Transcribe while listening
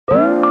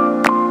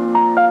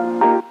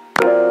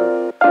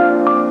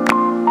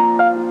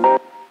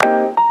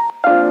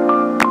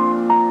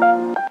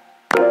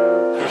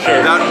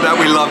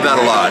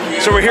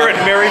So we're here at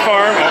Mary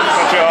Farm.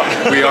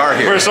 We are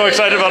here. We're so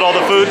excited about all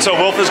the food. So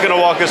Wolf is going to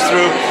walk us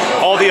through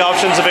all the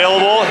options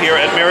available here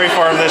at Mary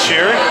Farm this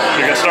year. Should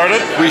we get started?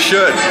 We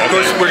should. Of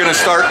course, we're going to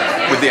start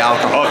with the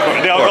alcohol.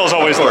 The alcohol is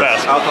always the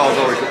best. Alcohol is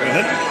always the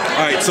best.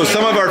 All right, so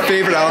some of our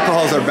favorite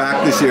alcohols are back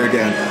this year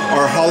again.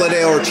 Our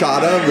holiday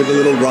horchata with a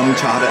little rum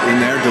chata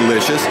in there,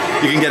 delicious.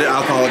 You can get it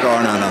alcoholic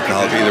or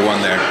non-alcoholic, either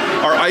one there.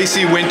 Our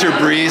icy winter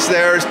breeze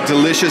there is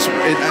delicious.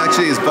 It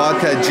actually is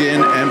vodka,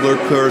 gin, and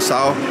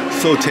curacao.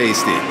 So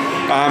tasty.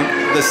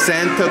 The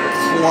Santa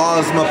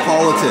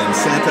Clausmopolitan.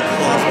 Can't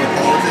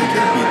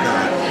beat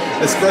that.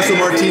 Espresso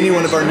Martini,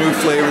 one of our new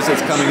flavors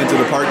that's coming into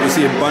the park. You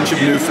see a bunch of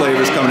new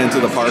flavors coming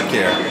into the park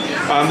here.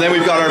 Then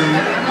we've got our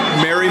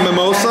Mary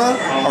Mimosa,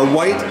 our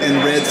white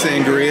and red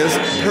sangrias.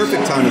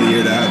 Perfect time of the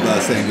year to have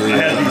sangria.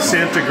 I had the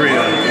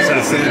Santagria. The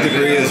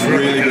Santagria is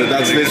really good.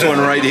 That's this one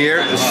right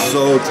here. It's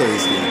so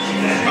tasty.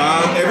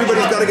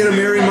 Everybody's got to get a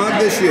Mary mug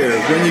this year.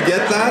 When you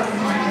get that,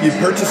 you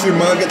purchase your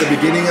mug at the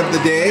beginning of the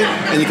day,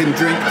 and you can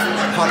drink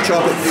hot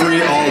chocolate free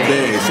all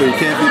day. So you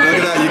can't be, look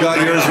at that, you got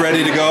yours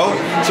ready to go.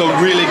 So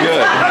really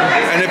good.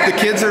 And if the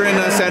kids are in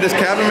Santa's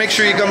cabin, make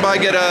sure you come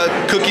by and get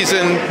cookies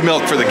and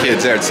milk for the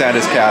kids there at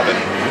Santa's cabin.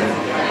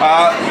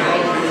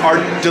 Our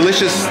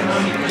delicious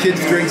kids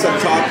drinks up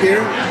top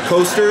here,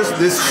 coasters.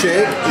 This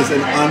shake is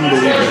an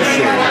unbelievable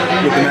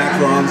shake with the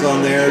macarons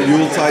on there,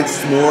 Yuletide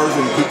s'mores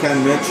and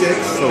pecan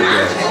milkshakes, so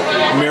good.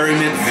 Merry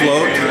mint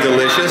float,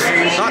 delicious.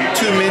 Not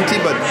too minty,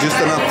 but just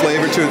enough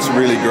flavor to it. It's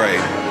really great.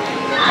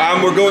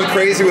 We're going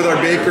crazy with our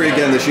bakery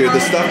again this year. The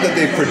stuff that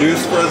they've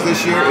produced for us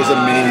this year is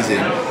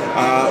amazing.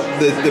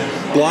 The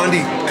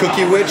Blondie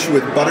Cookie Witch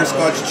with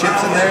butterscotch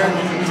chips in there,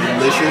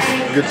 delicious,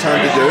 good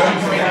time to do it.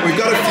 We've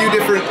got a few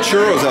different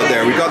churros out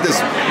there. We've got this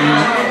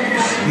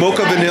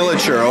mocha vanilla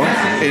churro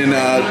in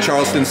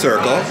Charleston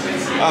Circle.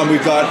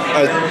 We've got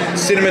a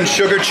cinnamon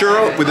sugar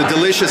churro with a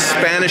delicious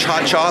Spanish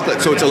hot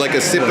chocolate. So it's like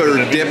a sip or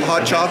dip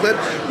hot chocolate,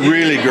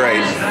 really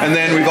great. And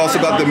then we've also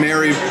got the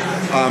Mary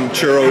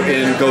churro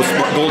in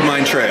Gold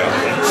Mine Trail,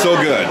 so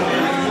good.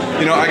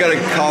 You know, I gotta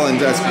call and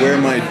ask where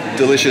my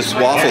delicious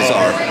waffles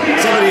are.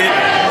 Somebody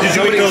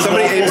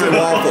ate my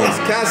waffles.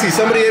 Cassie,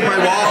 somebody ate my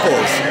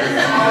waffles.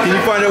 Can you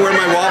find out where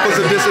my waffles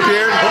have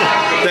disappeared?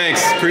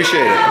 Thanks,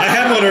 appreciate it. I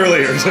had one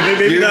earlier, so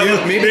maybe that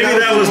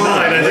was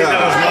mine. I think that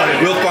was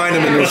mine. We'll find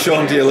them and we'll show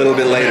them to you a little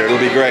bit later. It'll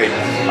be great.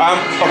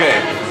 Okay.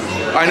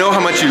 I know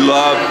how much you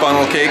love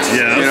funnel cakes.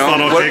 Yeah, you know?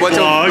 funnel cake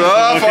vlog.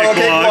 Funnel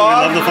cake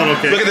vlog. We love the funnel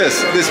cake. Look at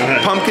this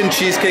pumpkin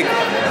cheesecake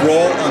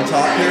roll on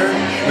top here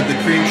with the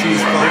cream cheese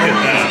funnel.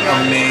 It's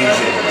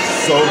amazing.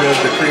 So good.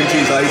 The cream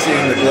cheese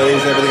icing, the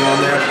glaze, everything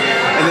on there.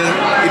 And then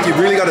if you've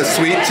really got a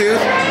sweet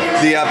tooth,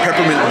 the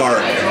peppermint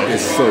bark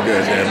is so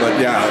good there. But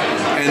yeah,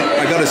 and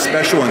I got a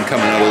special one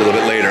coming out a little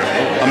bit later.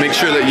 I'll make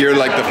sure that you're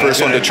like the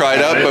first one to try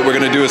it out, but we're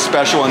going to do a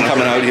special one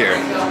coming out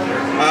here.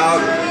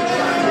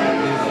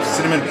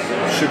 Cinnamon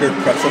sugar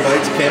pretzel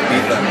bites, can't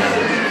beat them.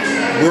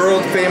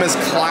 World famous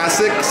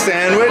classic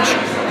sandwich,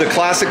 the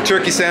classic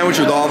turkey sandwich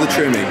with all the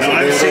trimmings. Now,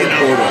 I've seen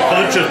a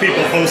bunch of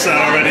people post that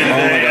already today.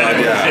 Oh my God,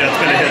 yeah. It's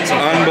been a hit.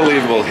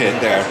 Unbelievable hit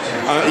there.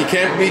 You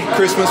can't beat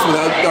Christmas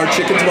without our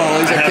chicken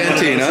tamales at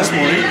Cantina.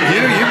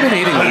 You've been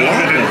eating a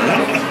lot.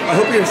 I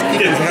hope you're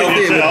keeping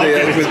healthy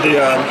with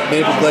the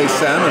maple glazed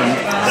salmon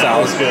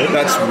salad.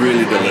 That's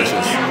really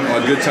delicious.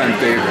 A good time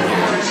favorite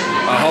here.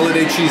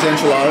 Holiday cheese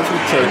enchiladas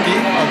with turkey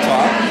on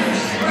top.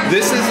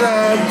 This is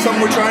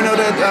something we're trying out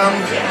at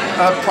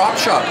a prop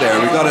shop there.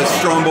 We've got a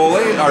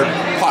stromboli, our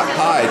pot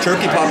pie,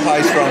 turkey pot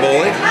pie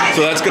stromboli.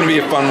 So that's going to be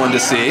a fun one to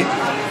see.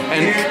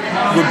 And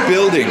we're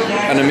building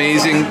an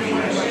amazing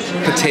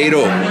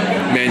potato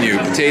menu,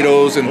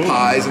 potatoes and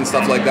pies and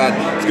stuff like that.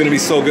 It's going to be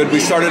so good. We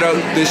started out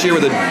this year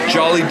with a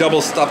Jolly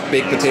Double Stuffed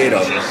Baked Potato.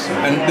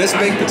 And this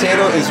baked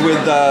potato is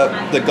with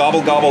the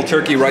Gobble Gobble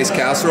Turkey Rice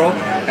Casserole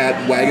at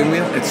Wagon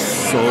Wheel. It's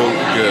so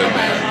good,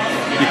 man.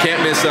 You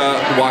can't miss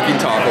walking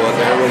taco out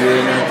there when you're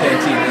in our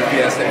Cantina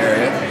Fiesta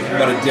area. You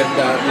gotta dip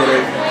that little.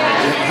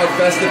 How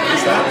festive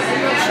is that?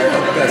 I'm not sure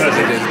how festive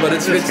it is, but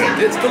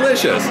it's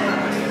delicious.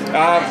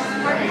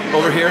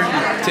 Over here,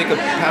 take a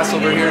pass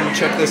over here and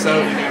check this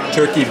out.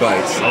 Turkey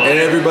bites.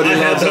 Everybody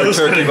loves our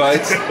turkey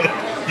bites.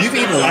 You've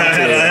eaten a lot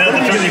today. What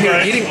have you been here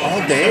eating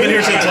all day? I've been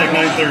here since like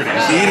 9:30.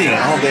 Eating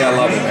all day, I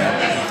love it, man.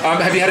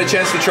 Have you had a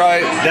chance to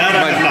try? That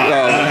I have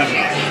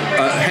not.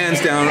 Hands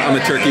down, I'm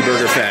a turkey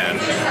burger fan.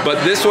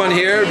 But this one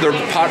here, the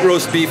pot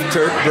roast beef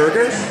turk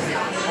burger,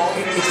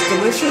 it's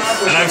delicious.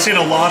 And I've seen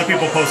a lot of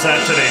people post that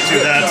today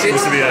too. That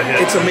seems to be a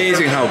hit. It's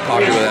amazing how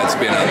popular that's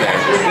been out there.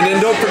 And then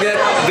don't forget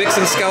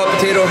Vixen Scallop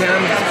Potato Ham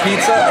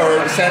Pizza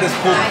or Santa's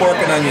Pulled Pork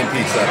and Onion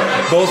Pizza.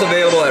 Both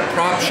available at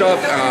Prop Shop,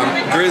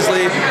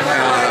 Grizzly.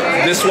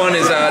 This one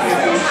is at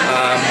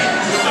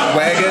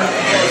Wagon,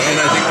 and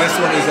I think this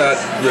one is at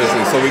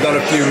Grizzly. So we got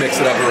a few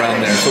mix it up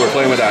around there. So we're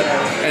playing with that.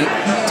 And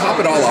top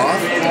it all off,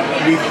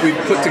 we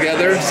put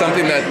together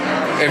something that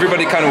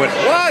everybody kind of went,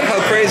 what? How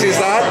crazy is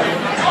that?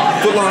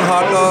 Foot-long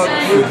hot dog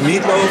with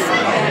meatloaf,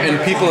 and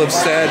people have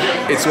said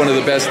it's one of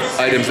the best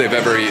items they've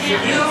ever eaten.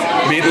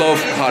 Meatloaf,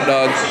 hot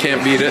dog,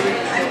 can't beat it.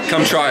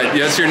 come try it.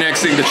 That's your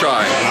next thing to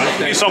try.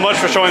 Thank you so much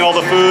for showing all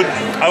the food.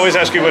 I always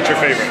ask you what's your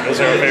favorite. Is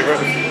there a favorite?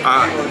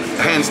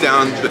 Hands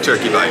down, the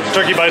turkey bite.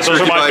 Turkey bites,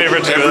 those are my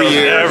favorites too. Every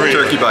year,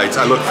 turkey bites.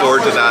 I look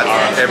forward to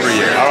that every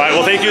year. All right,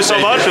 well thank you so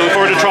much. We look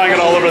forward to trying it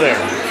all over there.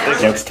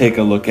 Let's take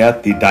a look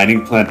at the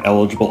dining plan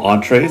eligible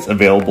entrees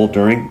available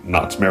during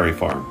Knott's Merry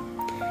Farm.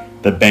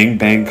 The Bang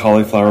Bang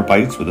cauliflower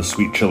bites with a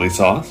sweet chili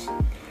sauce.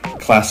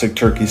 Classic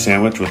turkey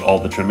sandwich with all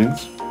the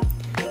trimmings.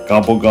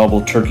 Gobble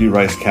Gobble turkey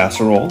rice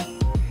casserole.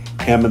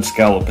 Ham and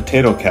scallop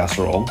potato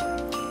casserole.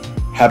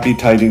 Happy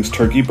Tidings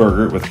turkey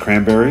burger with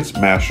cranberries,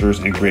 mashers,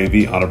 and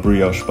gravy on a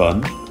brioche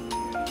bun.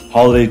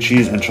 Holiday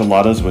cheese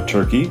enchiladas with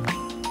turkey.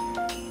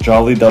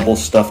 Jolly Double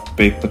stuffed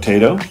baked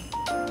potato.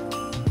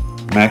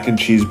 Mac and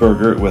cheese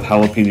burger with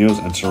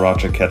jalapenos and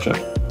sriracha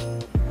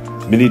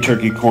ketchup. Mini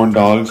turkey corn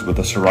dogs with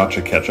a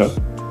sriracha ketchup.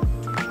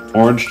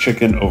 Orange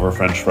chicken over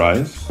french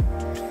fries.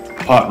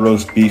 Pot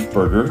roast beef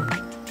burger.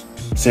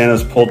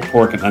 Santa's pulled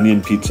pork and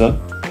onion pizza.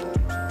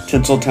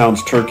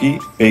 Tinseltown's turkey,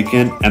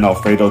 bacon, and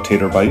Alfredo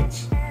tater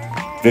bites.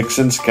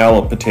 Vixen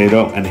scallop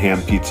potato and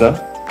ham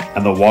pizza.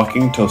 And the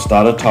walking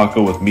tostada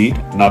taco with meat,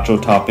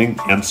 nacho topping,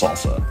 and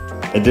salsa.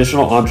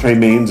 Additional entree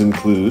mains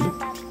include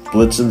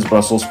Blitzen's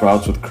Brussels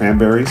sprouts with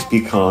cranberries,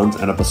 pecans,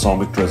 and a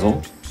balsamic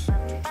drizzle.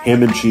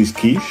 Ham and cheese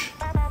quiche.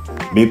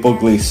 Maple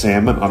glazed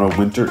salmon on a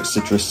winter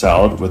citrus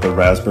salad with a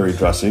raspberry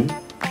dressing.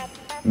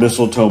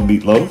 Mistletoe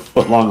meatloaf,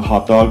 foot-long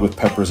hot dog with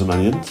peppers and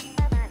onions.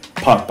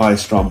 Pot pie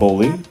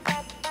stromboli.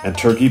 And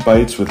turkey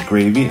bites with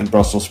gravy and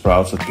Brussels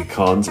sprouts with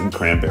pecans and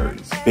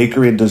cranberries.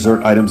 Bakery and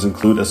dessert items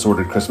include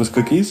assorted Christmas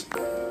cookies,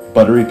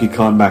 buttery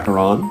pecan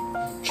macaron,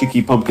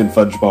 cheeky pumpkin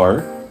fudge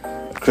bar,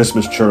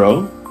 Christmas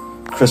churro,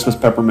 Christmas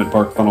peppermint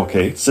bark funnel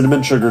cake,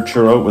 cinnamon sugar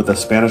churro with a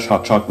Spanish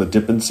hot chocolate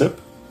dip and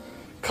sip,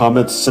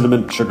 Comet's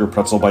cinnamon sugar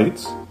pretzel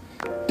bites,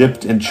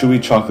 dipped and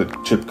chewy chocolate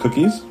chip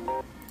cookies,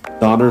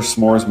 Donner's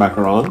s'mores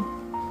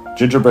macaron,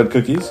 gingerbread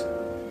cookies,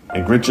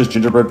 and Grinch's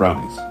gingerbread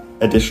brownies.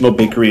 Additional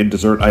bakery and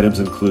dessert items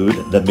include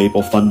the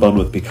maple fun bun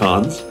with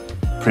pecans,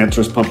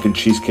 Prancer's pumpkin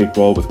cheesecake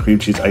roll with cream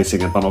cheese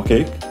icing and funnel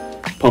cake,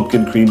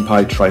 pumpkin cream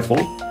pie trifle,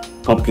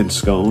 pumpkin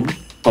scone,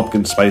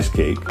 pumpkin spice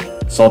cake,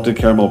 salted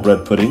caramel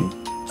bread pudding,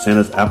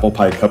 Santa's apple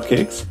pie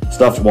cupcakes,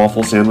 stuffed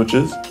waffle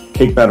sandwiches,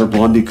 cake batter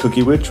blondie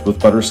cookie witch with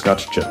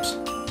butterscotch chips.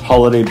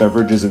 Holiday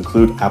beverages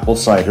include apple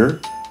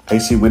cider,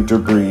 icy winter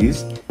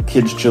breeze,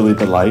 kids chili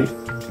delight,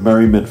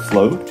 merry mint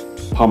float,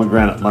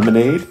 pomegranate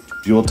lemonade,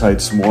 Yuletide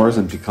s'mores,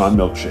 and pecan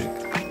milkshake.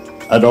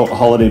 Adult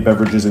holiday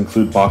beverages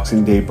include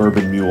Boxing Day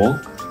bourbon mule,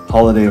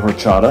 holiday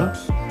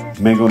horchata,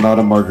 mango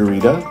nata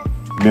margarita,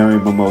 Merry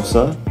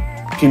Mimosa,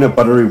 peanut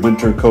buttery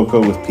winter cocoa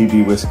with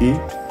PB whiskey,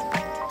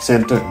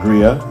 Santa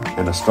Gria,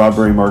 and a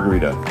strawberry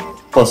margarita,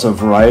 plus a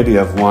variety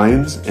of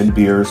wines and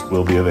beers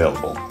will be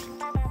available.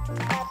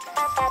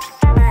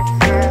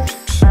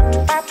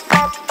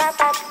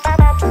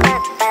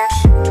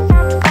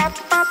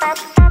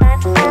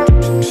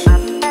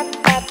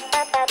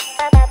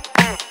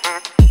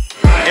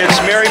 It's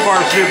Merry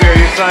Farm's Snoopy. Are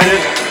you excited?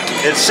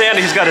 It's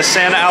Santa. He's got his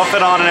Santa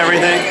outfit on and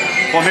everything.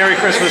 Well, Merry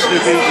Christmas,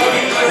 Snoopy.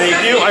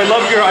 Thank you. I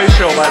love your ice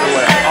show, by the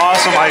way.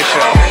 Awesome ice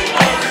show.